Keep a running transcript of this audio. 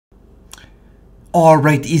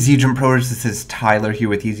Alright, Easy Agent Pros, this is Tyler here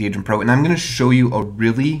with Easy Agent Pro, and I'm going to show you a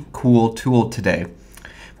really cool tool today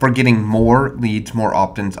for getting more leads, more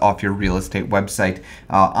opt-ins off your real estate website.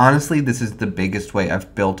 Honestly, this is the biggest way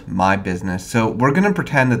I've built my business. So we're going to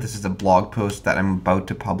pretend that this is a blog post that I'm about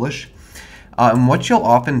to publish. And what you'll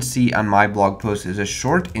often see on my blog post is a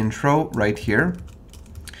short intro right here,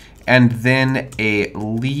 and then a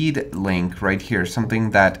lead link right here,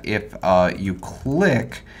 something that if you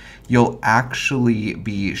click, you'll actually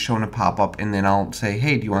be shown a pop-up, and then I'll say,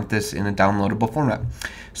 hey, do you want this in a downloadable format?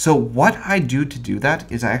 So what I do to do that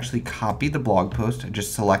is I actually copy the blog post. I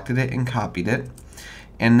just selected it and copied it.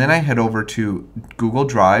 And then I head over to Google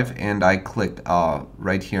Drive and I click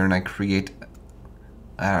right here and I create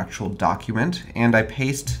an actual document and I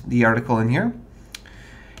paste the article in here.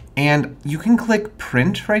 And you can click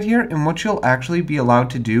print right here, and what you'll actually be allowed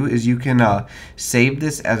to do is you can save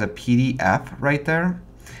this as a PDF right there.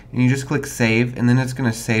 And you just click save, and then it's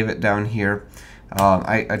going to save it down here.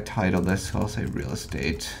 I titled this, so I'll say real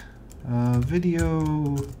estate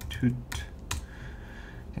video toot,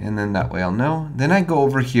 and then that way I'll know. Then I go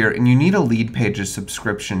over here, and you need a Leadpages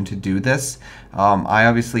subscription to do this. I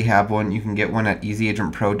obviously have one. You can get one at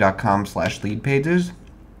easyagentpro.com/leadpages.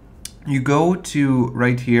 You go to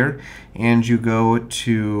right here, and you go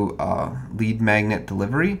to lead magnet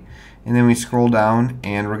delivery, and then we scroll down,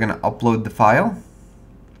 and we're going to upload the file.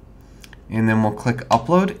 And then we'll click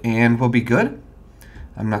upload and we'll be good.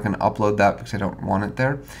 I'm not going to upload that because I don't want it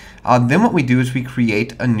there. Then what we do is we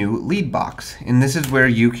create a new lead box. And this is where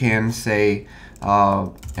you can say,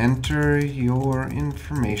 enter your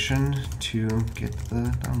information to get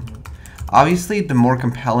the download. Obviously, the more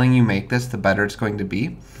compelling you make this, the better it's going to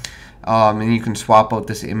be. And you can swap out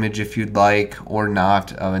this image if you'd like or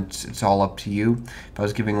not. It's all up to you. If I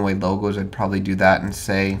was giving away logos, I'd probably do that and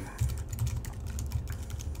say,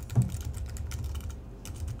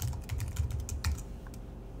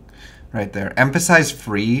 right there. Emphasize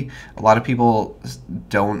free. A lot of people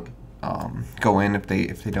don't go in if they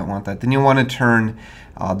don't want that. Then you want to turn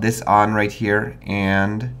this on right here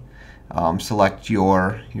and select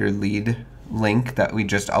your lead link that we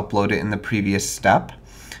just uploaded in the previous step.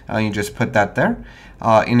 You just put that there.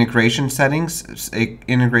 Integration settings. It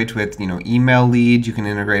integrates with email lead. You can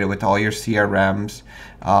integrate it with all your CRMs,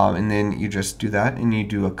 and then you just do that and you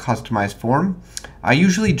do a customized form. I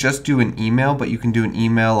usually just do an email, but you can do an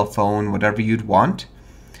email, a phone, whatever you'd want.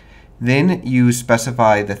 Then you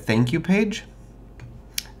specify the thank you page.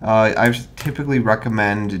 I typically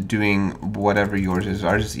recommend doing whatever yours is.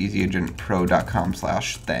 Ours is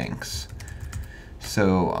easyagentpro.com/thanks.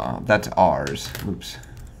 So that's ours. Oops.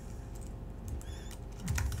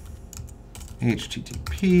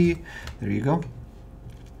 HTTP. There you go.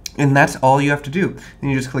 And that's all you have to do.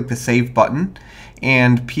 Then you just click the save button,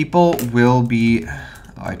 and people will be,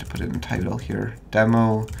 I have to put it in the title here,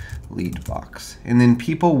 demo lead box. And then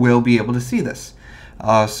people will be able to see this.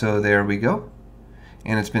 So there we go.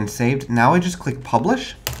 And it's been saved. Now I just click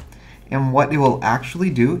publish. And what it will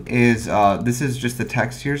actually do is, this is just the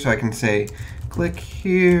text here, so I can say, click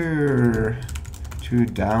here to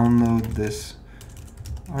download this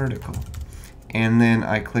article. And then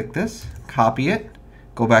I click this, copy it,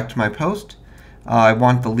 go back to my post. I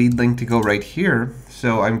want the lead link to go right here,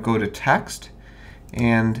 so I go to text,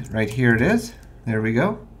 and right here it is. There we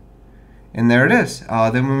go. And there it is.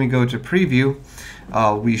 Then when we go to preview,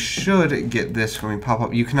 we should get this when we pop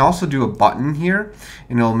up. You can also do a button here,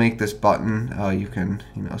 and it'll make this button. You can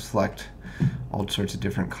select all sorts of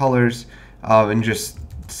different colors, and just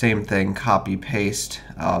same thing, copy paste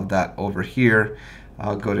that over here.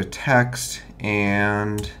 Go to text,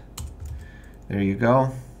 and there you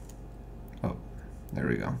go. Oh, there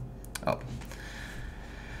we go. Oh.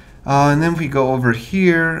 And then if we go over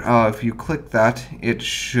here, if you click that, it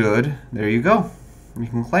should, there you go. You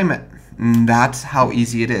can claim it. And that's how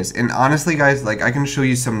easy it is. And honestly, guys, like I can show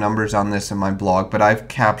you some numbers on this in my blog, but I've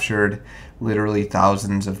captured literally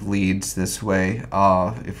thousands of leads this way.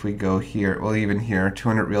 If we go here, well, even here,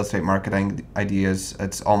 200 real estate marketing ideas,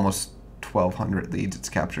 it's almost 1,200 leads it's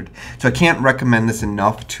captured. So I can't recommend this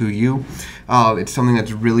enough to you. It's something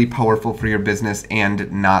that's really powerful for your business and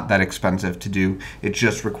not that expensive to do. It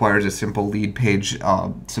just requires a simple lead page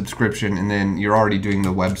subscription, and then you're already doing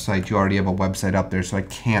the website. You already have a website up there, so I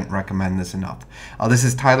can't recommend this enough. This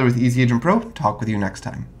is Tyler with Easy Agent Pro. Talk with you next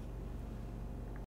time.